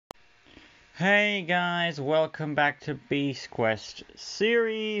Hey guys, welcome back to Beast Quest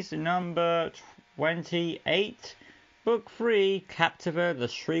series number 28, book 3, Kaptiva, the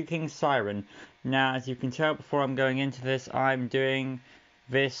Shrieking Siren. Now, as you can tell before I'm going into this, I'm doing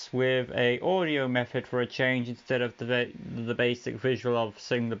this with a audio method for a change instead of the basic visual of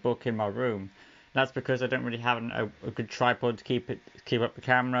seeing the book in my room. That's because I don't really have a good tripod to keep up the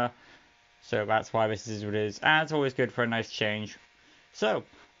camera, so that's why this is what it is. And it's always good for a nice change. So,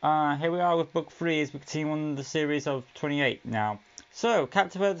 here we are with book 3 as we continue on the series of 28 now. So,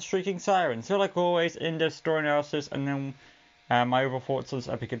 Kaptiva, the Shrieking Siren. So, like always, in-depth story analysis and then my overall thoughts on this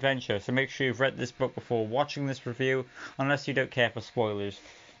epic adventure. So make sure you've read this book before watching this review, unless you don't care for spoilers.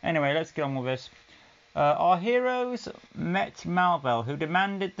 Anyway, let's get on with this. Our heroes met Malvel, who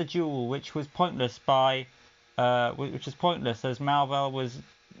demanded the duel, which was pointless as Malvel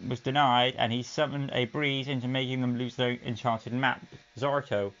was denied, and he summoned a breeze into making them lose their enchanted map,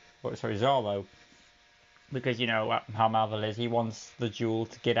 Zarlo. Because you know how Malvel is, he wants the jewel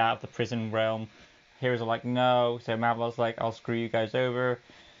to get out of the prison realm. Heroes are like, no, so Malvel's like, I'll screw you guys over.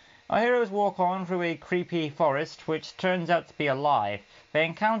 Our heroes walk on through a creepy forest, which turns out to be alive. They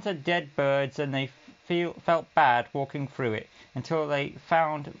encounter dead birds, and they felt bad walking through it, until they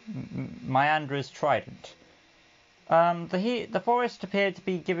found Myandra's trident. The forest appeared to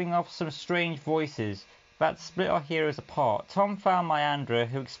be giving off some strange voices that split our heroes apart. Tom found Myandra,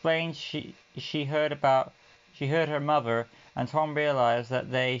 who explained she heard her mother, and Tom realized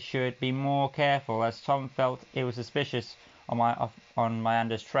that they should be more careful, as Tom felt it was suspicious on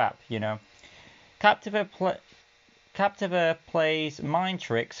Myandra's trap. Kaptiva plays mind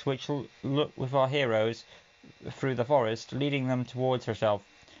tricks, which look with our heroes through the forest, leading them towards herself.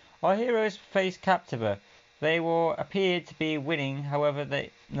 Our heroes face Kaptiva. They appeared to be winning, however, the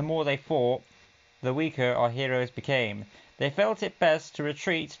more they fought, the weaker our heroes became. They felt it best to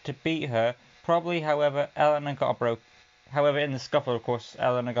retreat to beat her, probably, however, in the scuffle, of course,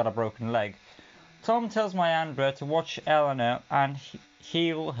 Eleanor got a broken leg. Tom tells Myandra to watch Eleanor and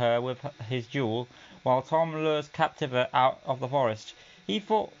heal her with his jewel, while Tom lures Kaptiva out of the forest. He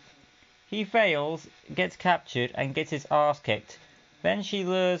fails, gets captured, and gets his ass kicked. Then she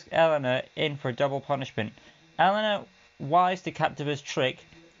lures Eleanor in for double punishment. Eleanor wise to Kaptiva's trick,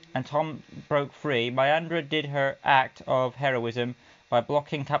 and Tom broke free. Myandra did her act of heroism by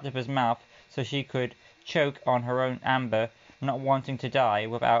blocking Kaptiva's mouth so she could choke on her own amber, not wanting to die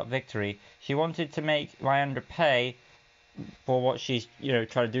without victory. She wanted to make Myandra pay for what she's trying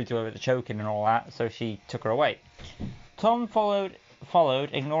to do to her with the choking and all that, so she took her away. Tom followed,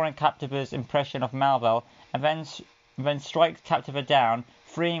 ignoring Kaptiva's impression of Malvel, and then strikes Kaptiva down,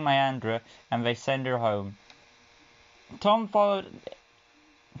 freeing Myandra, and they send her home. Tom followed,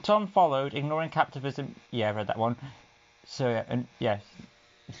 ignoring Kaptiva's. Yeah, I read that one. So yeah,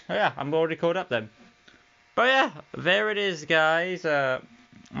 I'm already caught up then. But yeah, there it is, guys.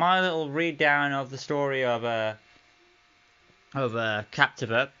 My little read down of the story of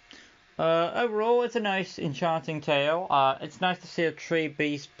Kaptiva. Overall, it's a nice, enchanting tale. It's nice to see a tree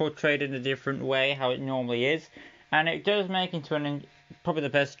beast portrayed in a different way, how it normally is. And it does make into probably the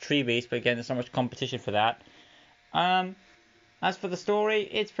best tree beast, but again, there's not much competition for that. As for the story,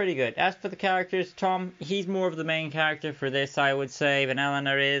 it's pretty good. As for the characters, Tom, he's more of the main character for this, I would say, than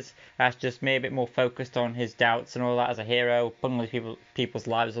Eleanor is. That's just me, a bit more focused on his doubts and all that as a hero, putting all these people's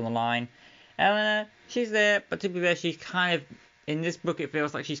lives on the line. Eleanor, she's there, but to be fair, she's kind of, in this book, it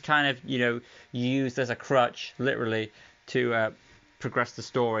feels like she's kind of, used as a crutch, literally, to progress the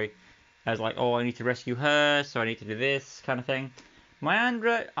story. As like, oh, I need to rescue her, so I need to do this kind of thing.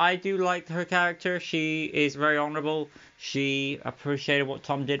 Myandra, I do like her character. She is very honourable. She appreciated what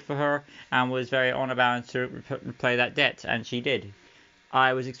Tom did for her and was very honor-bound to repay that debt, and she did.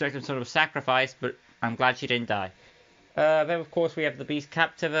 I was expecting sort of a sacrifice, but I'm glad she didn't die. Then, of course, we have the beast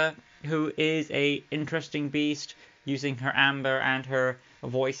Kaptiva, who is a interesting beast, using her amber and her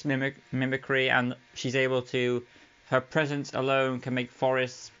voice mimicry, and she's able to. Her presence alone can make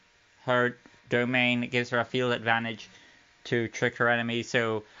forests her domain. It gives her a field advantage to trick her enemies,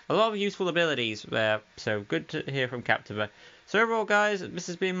 so a lot of useful abilities there, so good to hear from Kaptiva. So overall, guys, this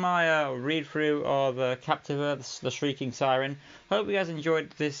has been my read through of Kaptiva, the Shrieking Siren. Hope you guys enjoyed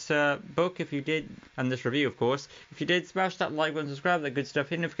this book. If you did, and this review, of course, if you did, smash that like button, subscribe, that good stuff,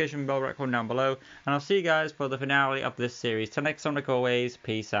 hit the notification bell right down below, and I'll see you guys for the finale of this series. Till next time, like always,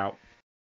 peace out.